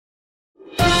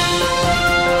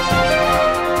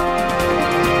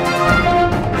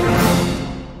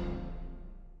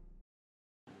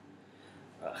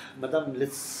Madam,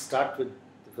 let's start with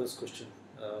the first question.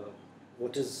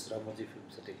 What is Ramoji Film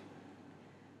City?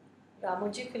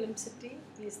 Ramoji Film City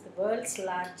is the world's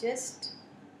largest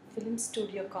film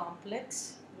studio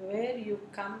complex where you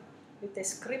come with a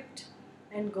script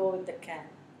and go with the can.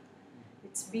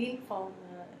 It's been found,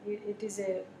 it is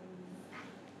a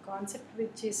concept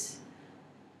which is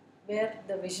where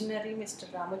the visionary Mr.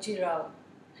 Ramoji Rao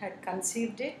had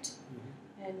conceived it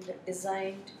and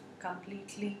designed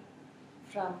completely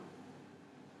from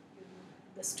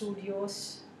the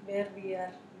studios where we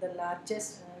are the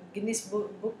largest Guinness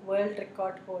Book World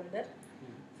Record holder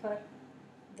for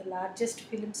the largest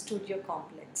film studio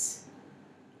complex.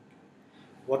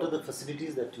 What are the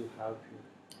facilities that you have here?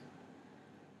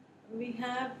 We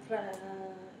have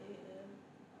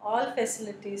all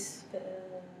facilities,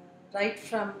 right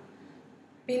from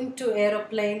pin to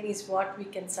aeroplane is what we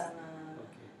can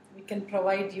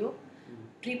provide you.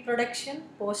 Pre-production,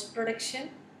 post-production,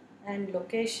 and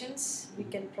locations. We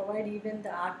can provide even the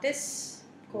artists,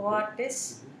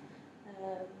 co-artists.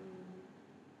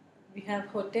 We have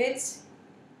hotels,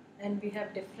 and we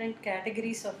have different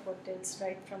categories of hotels,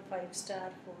 right from 5-star,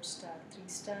 4-star,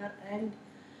 3-star, and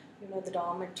the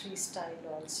dormitory style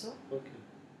also. Okay.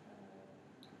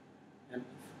 And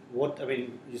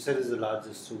you said is the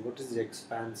largest, so what is the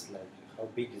expanse like? How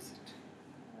big is it?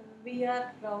 We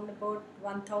are around about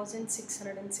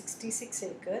 1,666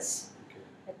 acres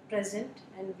at present,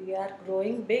 and we are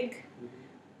growing big.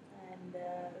 And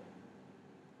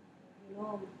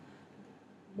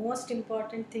most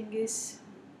important thing is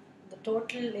the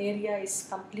total area is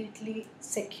completely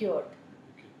secured.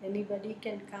 Anybody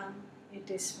can come.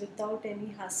 It is without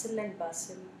any hustle and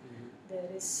bustle. There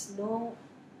is no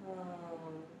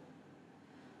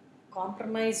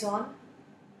compromise on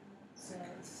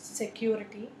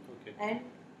security. And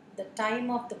the time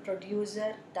of the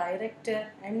producer, director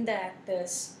and the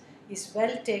actors is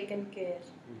well taken care.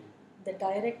 The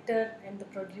director and the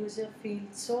producer feel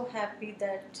so happy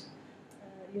that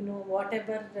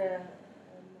whatever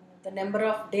the number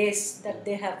of days that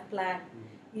they have planned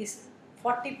is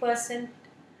 40%.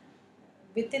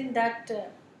 Within that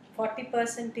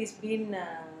 40% is been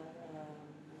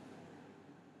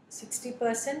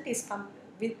 60% is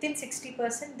within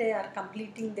 60% they are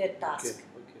completing their task. Okay.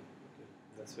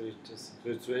 That's very interesting. So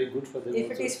it's very good for them.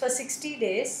 If it is for 60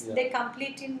 days, they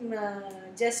complete in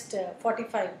just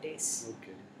 45 days.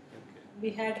 Okay.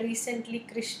 We had recently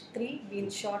Krish 3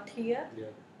 been shot here.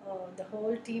 The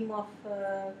whole team of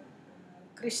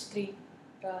Krish 3,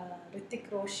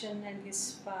 Hrithik Roshan and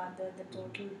his father, the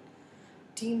total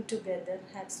team together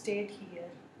have stayed here.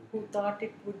 Who thought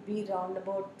it would be round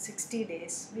about 60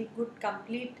 days. We could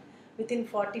complete within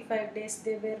 45 days.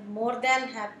 They were more than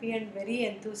happy and very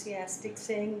enthusiastic,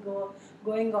 saying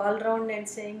going all around and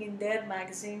saying in their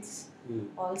magazines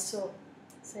also,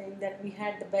 saying that we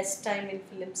had the best time in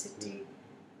Film City.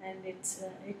 And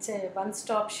it's a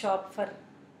one-stop shop for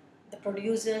the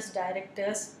producers,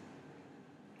 directors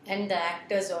and the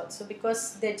actors also,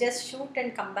 because they just shoot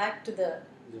and come back to the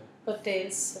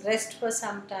hotels, rest for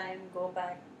some time, go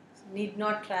back, need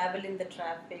not travel in the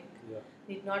traffic,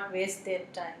 need not waste their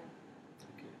time.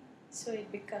 So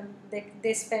it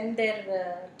they spend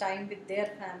their time with their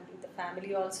family. The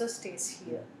family also stays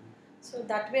here. So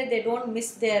that way they don't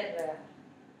miss their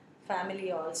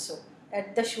family also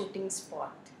at the shooting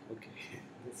spot. Okay,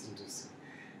 that's interesting.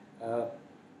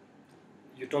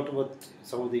 You talked about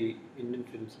some of the Indian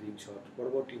films being shot. What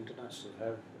about international?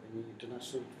 Have any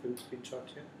international films been shot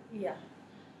here? Yeah,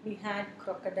 we had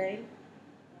Crocodile,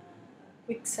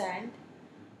 Quicksand.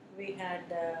 We had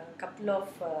a couple of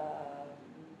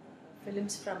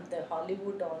films from the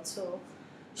Hollywood also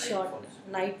shot.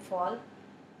 Nightfall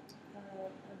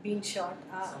been shot.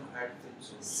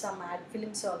 Some ad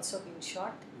films also been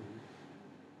shot.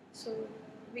 So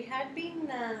we had been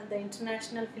the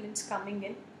international films coming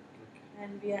in,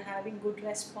 and we are having good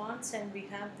response. And we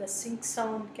have the sync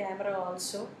sound camera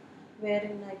also,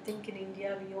 wherein I think in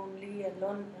India we only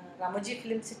alone Ramoji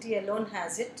Film City alone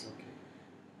has it.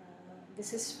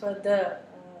 This is for the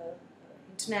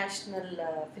international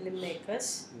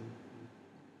filmmakers.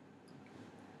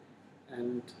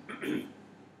 And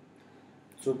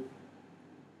so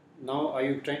now are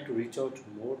you trying to reach out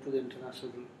more to the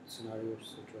international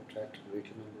scenarios to attract a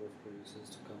greater number of producers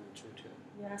to come and shoot here?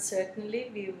 Yeah,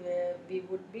 certainly we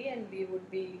would be, and we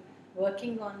would be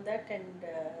working on that and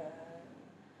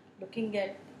looking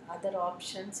at other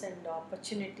options and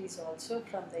opportunities also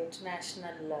from the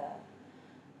international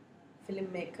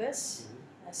filmmakers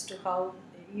as to how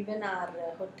even our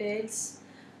hotels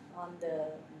on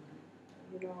the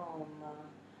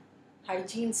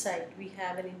hygiene side, we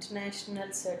have an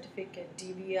international certificate,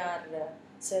 DVR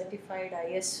certified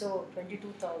ISO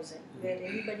 22000, where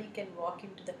anybody can walk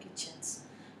into the kitchens,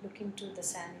 look into the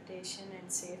sanitation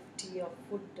and safety of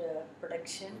food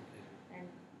production and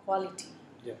quality.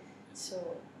 Yeah.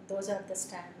 So those are the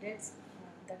standards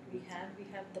that we have. We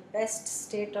have the best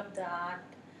state-of-the-art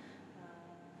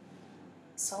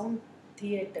sound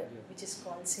theatre, which is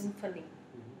called Symphony.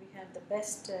 We have the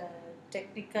best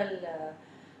technical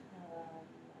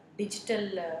digital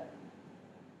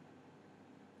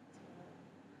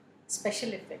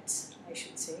special effects, I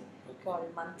should say,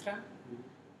 called Mantra.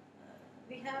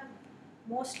 We have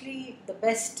mostly the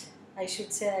best, I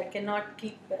should say. I cannot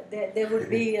keep, there would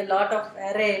be a lot of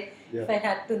array if I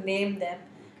had to name them.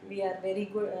 We are very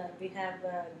good, we have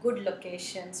good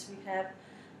locations, we have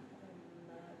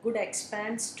good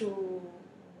expanse to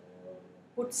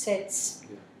put sets.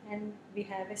 And we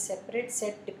have a separate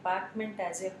set department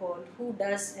as a whole who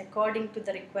does according to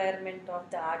the requirement of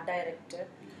the art director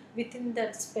within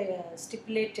the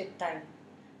stipulated time.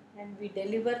 And we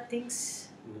deliver things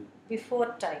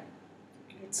before time.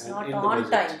 It's and not on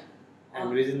time. And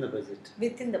within the budget.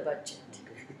 Within the budget.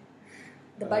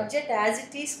 The budget as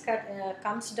it is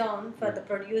comes down for the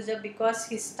producer because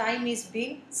his time is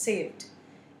being saved.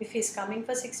 If he is coming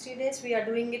for 60 days, we are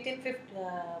doing it in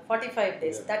 45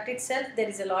 days. That itself, there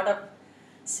is a lot of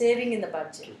saving in the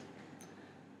budget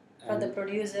for the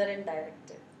producer and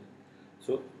director.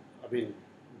 So, I mean,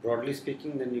 broadly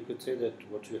speaking, then you could say that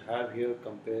what you have here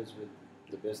compares with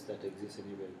the best that exists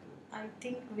anywhere in the world. I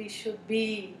think we should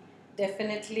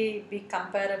definitely be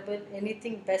comparable,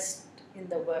 anything best in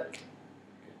the world.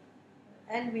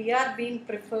 And we are being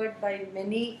preferred by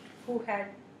many who had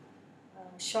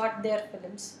shot their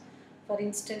films. For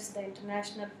instance, the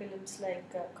international films like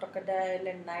Crocodile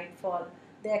and Nightfall,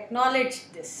 they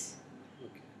acknowledge this.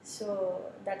 So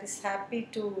that is happy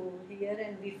to hear,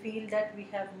 and we feel that we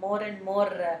have more and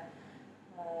more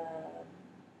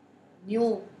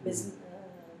new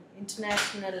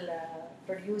international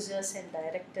producers and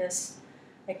directors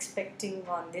expecting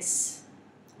on this.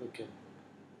 Okay.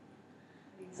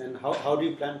 And how do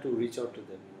you plan to reach out to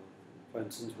them? For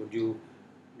instance, would you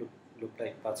look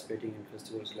like participating in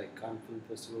festivals like Cannes Film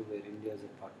Festival, where India is a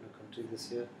partner country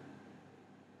this year?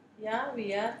 Yeah,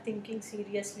 we are thinking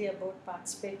seriously about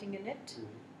participating in it,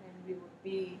 and we would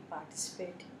be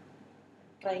participating,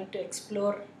 trying to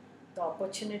explore the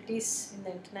opportunities in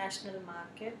the international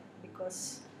market,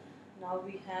 because now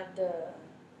we have the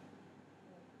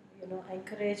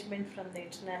encouragement from the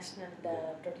international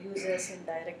producers and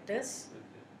directors.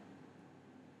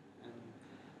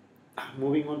 And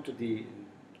moving on to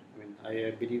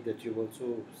I believe that you've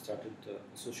also started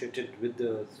associated with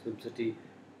the film city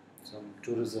some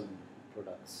tourism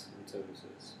products and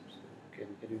services. So can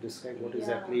you describe what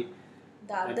exactly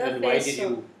the other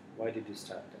and why did you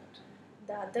start that?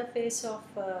 The other phase of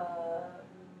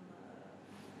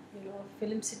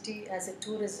film city as a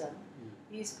tourism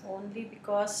is only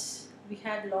because we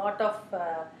had lot of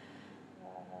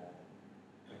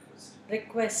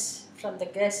requests from the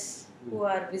guests who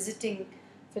are visiting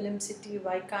Film City.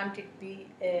 Why can't it be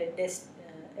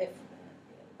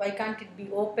why can't it be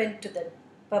open to the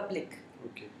public?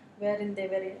 Okay. Wherein they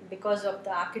were, because of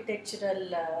the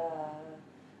architectural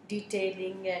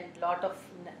detailing and lot of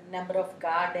number of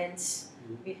gardens.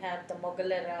 We have the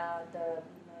Mughal era, the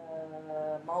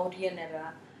Mauryan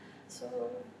era. So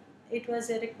it was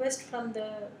a request from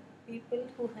the people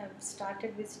who have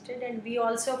started visited, and we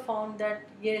also found that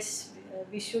yes,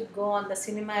 we should go on the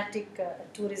cinematic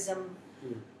tourism,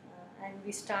 and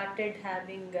we started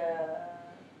having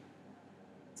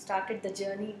started the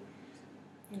journey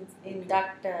in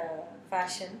that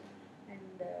fashion,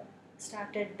 and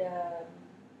started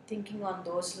thinking on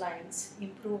those lines,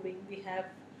 improving. We have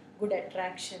good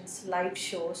attractions, live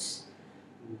shows,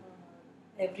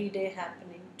 every day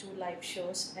happening, 2 live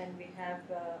shows, and we have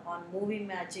on Movie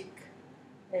Magic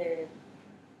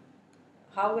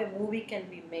how a movie can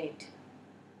be made.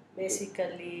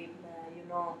 Basically,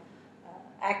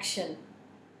 action,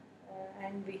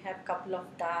 and we have couple of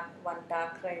one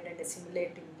dark ride and a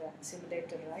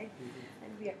simulator ride,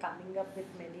 and we are coming up with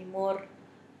many more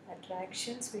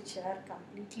attractions which are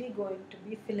completely going to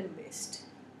be film based.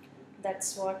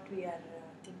 That's what we are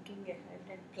thinking ahead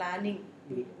and planning.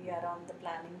 We are on the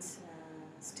planning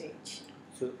stage.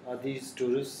 So are these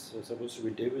tourists supposed to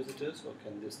be day visitors, or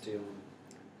can they stay on?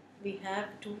 We have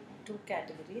two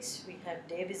categories. We have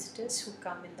day visitors who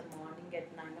come in the morning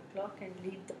at 9 o'clock and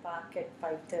leave the park at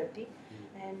 5:30.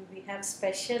 And we have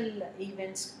special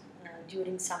events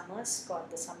during summers called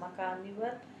the Summer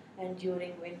Carnival and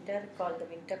during winter called the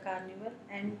Winter Carnival,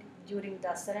 and during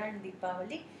Dasara and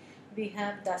Deepavali we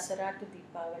have Dasara to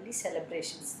Deepavali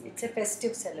celebrations. It's a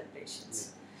festive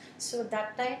celebrations. So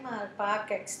that time our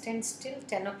park extends till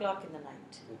 10 o'clock in the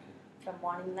night. From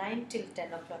morning 9 till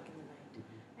 10 o'clock in the night.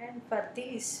 And for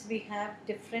these we have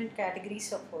different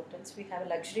categories of hotels. We have a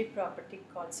luxury property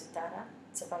called Sitara.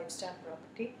 It's a 5-star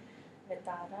property.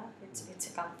 Vetara, it's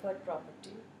a comfort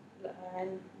property.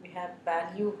 And we have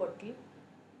value hotel.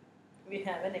 We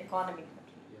have an economy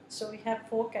hotel. So we have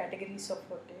 4 categories of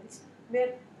hotels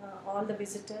where all the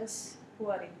visitors who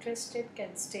are interested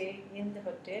can stay in the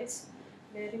hotels,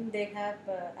 wherein they have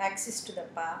access to the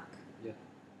park,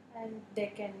 and they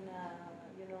can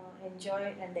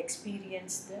enjoy and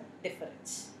experience the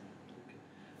difference.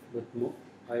 But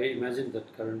I imagine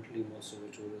that currently most of the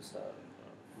tourists are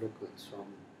locals from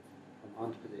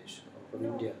Andhra Pradesh or from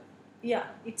India. Yeah,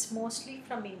 it's mostly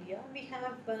from India. We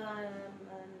have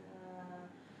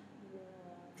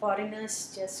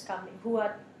foreigners just coming who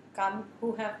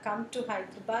have come to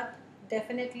Hyderabad.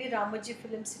 Definitely, Ramoji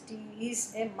Film City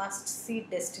is a must-see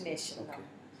destination now.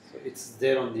 So it's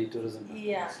there on the tourism map.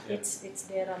 Yeah, it's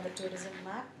there on the tourism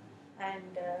map,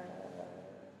 and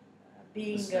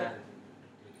being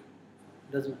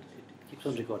doesn't it keeps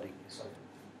on recording.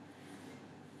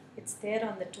 It's there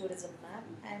on the tourism map,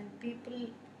 and people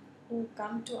who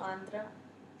come to Andhra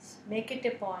make it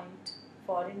a point.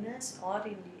 Foreigners or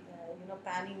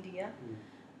pan India.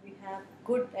 We have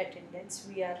good attendance.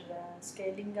 We are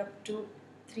scaling up to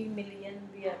 3 million.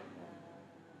 We are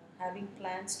having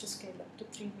plans to scale up to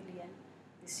 3 million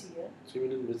this year. 3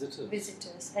 million visitors?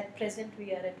 Visitors. At present,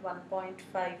 we are at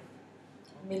 1.5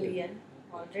 million.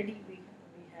 Already we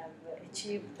have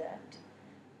achieved that.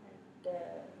 And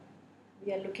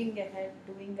we are looking ahead,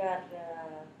 doing our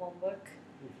homework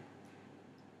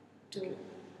to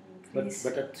increase.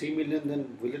 But at 3 million,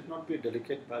 then will it not be a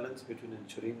delicate balance between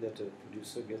ensuring that a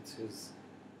producer gets his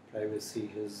privacy,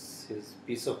 his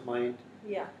peace of mind?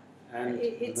 Yeah. And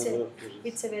it's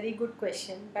a very good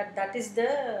question, but that is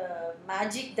the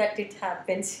magic that it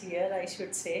happens here, I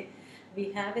should say.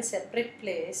 We have a separate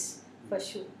place for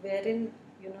shoot, wherein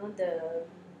the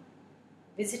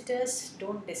visitors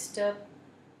don't disturb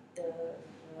the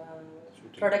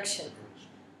production.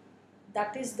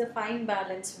 That is the fine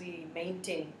balance we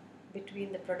maintain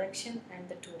between the production and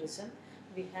the tourism.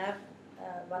 We have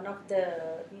one of the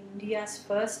India's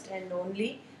first and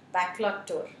only backlot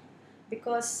tour,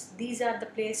 because these are the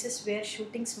places where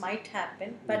shootings might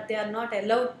happen, but they are not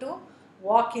allowed to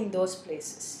walk in those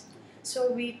places.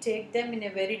 So we take them in a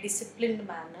very disciplined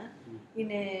manner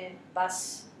in a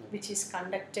bus which is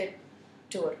conducted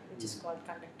tour, which is called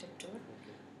conducted tour.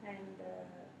 And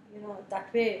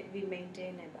that way we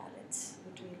maintain a balance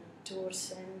between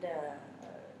tours and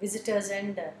visitors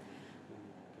and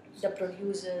the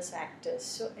producers, actors.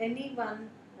 So anyone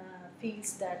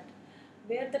feels that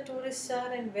where the tourists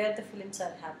are and where the films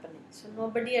are happening. So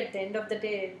nobody at the end of the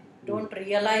day don't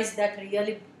realize that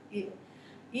really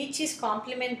each is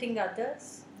complementing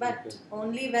others, but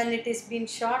only when it is being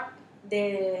shot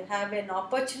they have an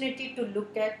opportunity to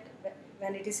look at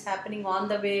when it is happening on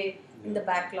the way in the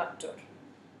backlot tour.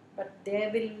 But they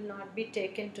will not be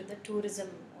taken to the tourism,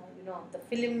 the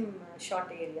film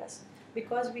shot areas,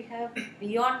 because we have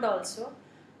beyond also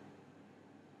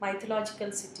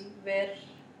mythological city where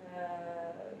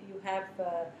you have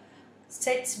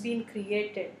sets being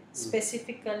created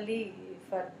specifically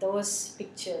for those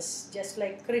pictures, just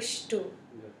like Krish 2.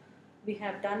 We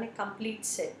have done a complete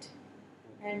set,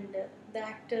 and the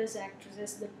actors,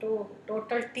 actresses, the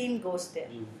total team goes there.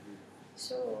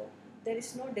 So there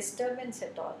is no disturbance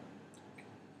at all.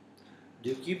 Do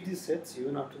you keep these sets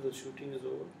even after the shooting is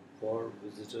over for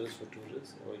visitors, for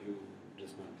tourists, or you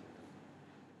dismantle them?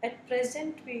 At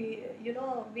present,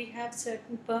 we have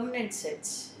certain permanent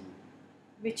sets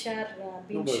which are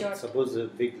being shot. Suppose a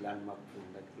big landmark film,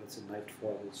 like let's say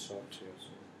Nightfall is shot here.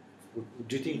 So,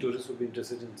 do you think tourists would be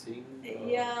interested in seeing?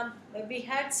 Yeah, we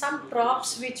had some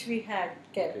props which we had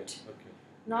kept,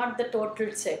 not the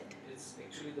total set. It's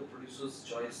actually the producer's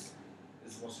choice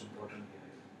is most important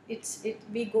here.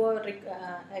 We go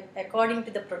according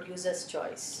to the producer's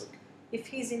choice. If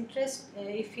he's interested,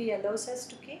 if he allows us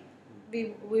to keep,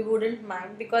 we wouldn't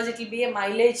mind, because it will be a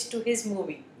mileage to his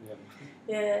movie.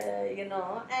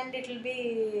 And it will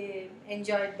be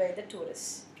enjoyed by the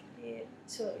tourists.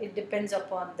 So it depends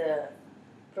upon the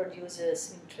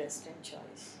producer's interest and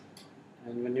choice.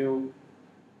 And when you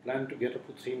plan to get up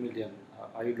to 3 million,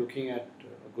 are you looking at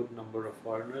a good number of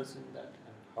foreigners in that?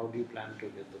 And how do you plan to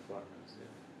get the foreigners there?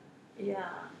 Yeah,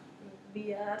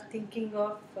 we are thinking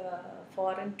of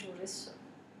foreign tourists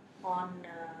on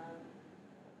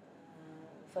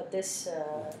for this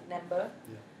number.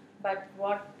 Yeah. But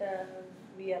what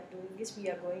we are doing is we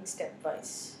are going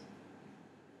stepwise.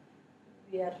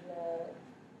 We are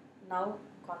now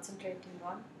concentrating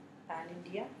on Pan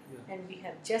India, and we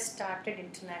have just started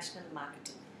international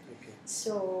marketing. Okay.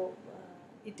 So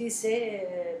it is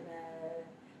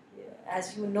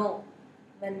as you know,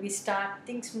 when we start,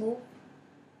 things move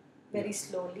very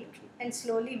slowly, and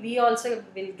slowly we also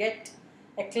will get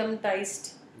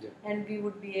acclimatized, and we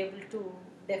would be able to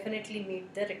definitely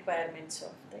meet the requirements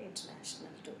of the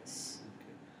international tourists.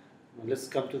 Okay. Now let's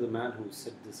come to the man who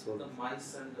said this whole. The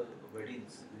mice and the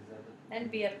weddings. These are the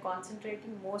And we are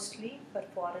concentrating mostly for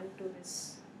foreign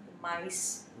tourists, the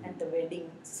mice and the wedding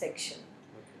section.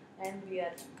 Okay. And we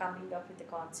are coming up with the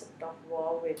concept of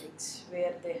wow weddings,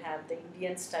 where they have the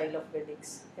Indian style of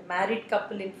weddings. A married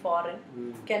couple in foreign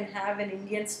can have an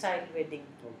Indian style wedding.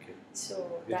 Okay.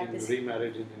 So Getting that is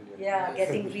remarried in India. yeah,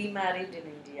 getting remarried in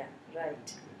India, right?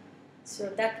 Okay. So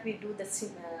that we do the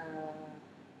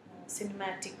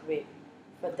cinematic way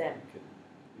for them. Okay.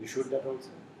 You shoot that also?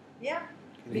 Yeah,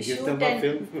 Can we you give shoot them a and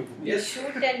film? we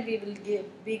shoot and we will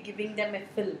be giving them a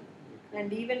film. Okay.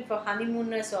 And even for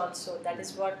honeymooners also, that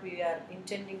is what we are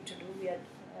intending to do. We are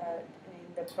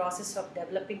in the process of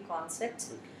developing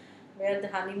concepts Okay. where the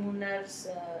honeymooners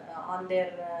on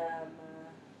their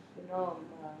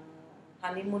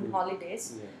honeymoon holidays,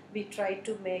 Yeah. we try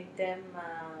to make them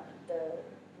the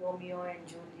Romeo and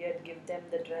Juliet, give them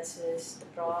the dresses, the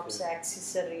props, Okay.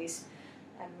 accessories,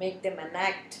 and make them an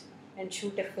act and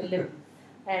shoot a film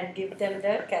and give them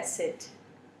the cassette.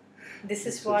 This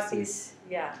is what is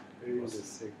Very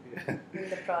interesting. Yeah. in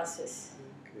the process.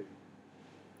 Okay.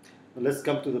 Now let's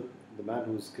come to the man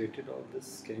who's created all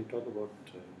this. Can you talk about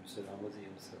Mr. Ramoji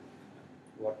himself?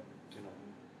 What,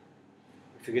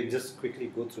 if you can just quickly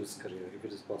go through his career, if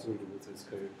it is possible to go through his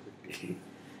career quickly.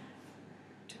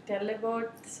 To tell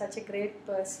about such a great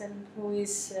person who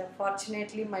is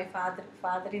fortunately my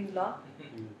father-in-law.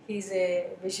 He's a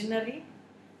visionary.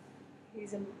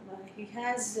 He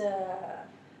has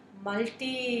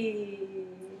multi,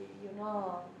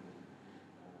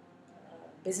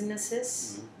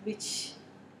 businesses which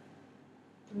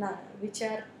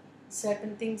are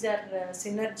certain things are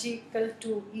synergical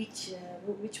to each,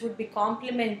 which would be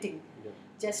complementing,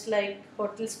 just like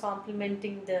hotels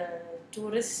complementing the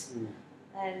tourists.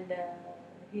 And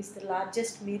he's the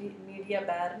largest media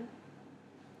baron.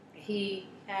 He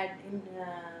had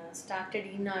started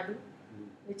Nadu,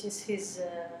 which is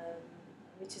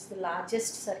the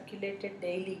largest circulated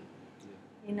daily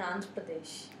in Andhra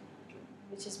Pradesh,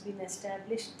 which has been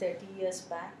established 30 years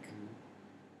back.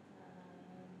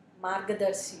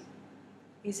 Margadarshi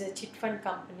is a chit fund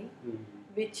company,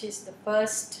 which is the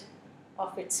first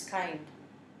of its kind,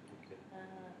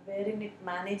 wherein it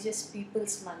manages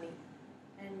people's money,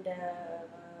 and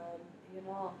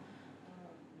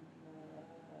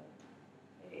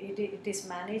it is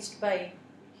managed by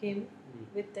him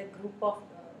with a group of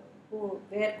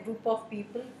group of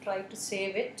people try to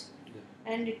save it,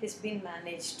 and it is being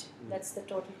managed. That's the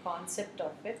total concept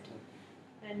of it.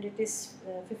 And it is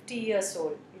 50 years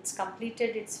old. It's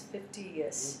completed its 50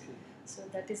 years. Okay. So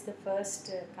that is the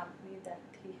first company that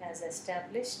he has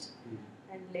established.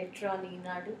 And later on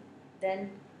Nadu,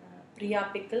 then Priya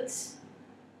Pickles,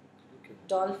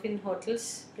 Dolphin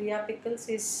Hotels. Priya Pickles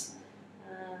is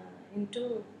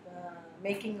into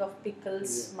making of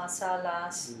pickles,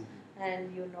 masalas,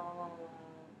 and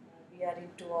we are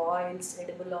into oils,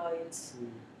 edible oils.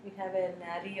 We have an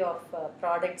array of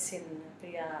products in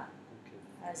Priya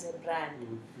as a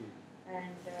brand.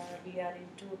 And we are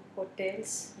into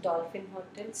hotels, Dolphin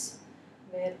Hotels,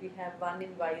 where we have one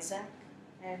in Vizag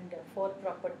and 4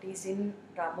 properties in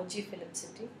Ramoji Film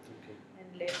City.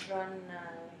 And later on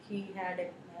he had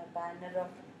a banner of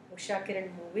Usha Kiran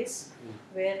Movies,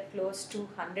 where close to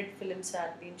 100 films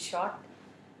are being shot.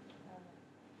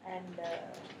 And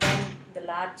then the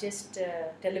largest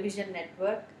television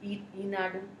network,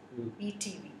 Nadu,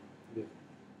 ETV,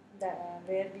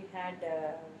 where we had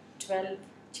 12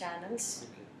 channels.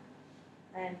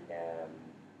 And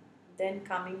then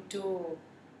coming to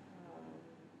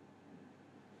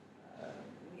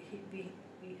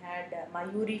we had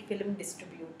Mayuri Film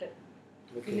Distributor,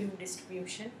 Film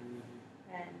Distribution,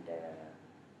 and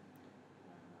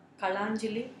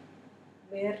Kalanjali,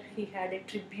 where he had a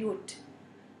tribute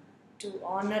to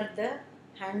honor the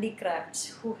handicrafts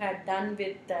who had done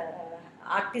with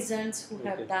artisans who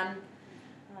have done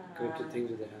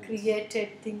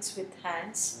created things with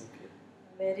hands,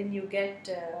 wherein you get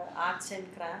arts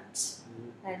and crafts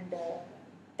and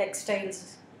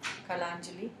textiles,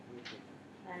 Kalanjali.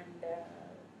 And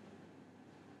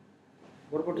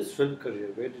what about his film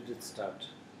career? Where did it start?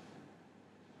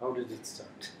 How did it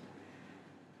start?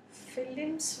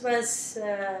 Films was,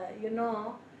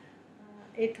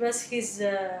 it was his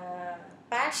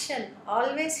passion.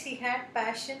 Always he had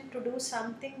passion to do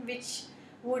something which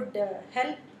would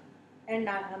help and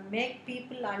make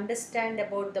people understand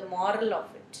about the moral of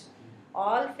it.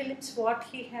 All films what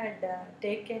he had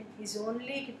taken is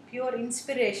only pure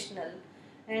inspirational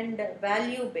and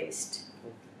value based.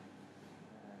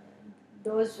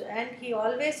 Those, and he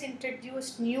always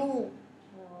introduced new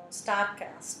star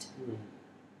cast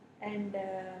and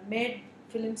made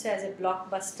films as a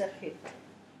blockbuster hit.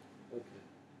 Okay.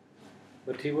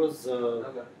 But he was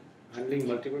handling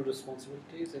multiple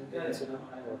responsibilities in the cinema?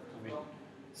 Or, I mean,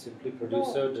 simply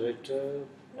producer, director?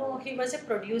 No, he was a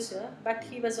producer, but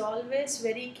he was always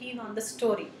very keen on the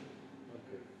story.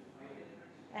 Okay.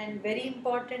 And very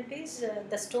important is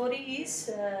the story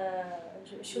is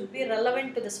should be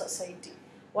relevant to the society.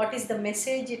 What is the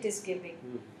message it is giving?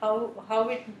 How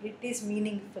it is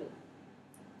meaningful.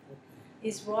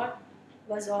 Is what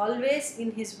was always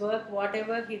in his work.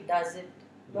 Whatever he does, it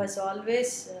was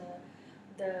always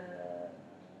the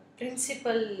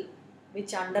principle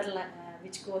which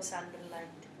goes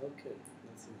underlined. Okay,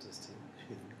 that's interesting.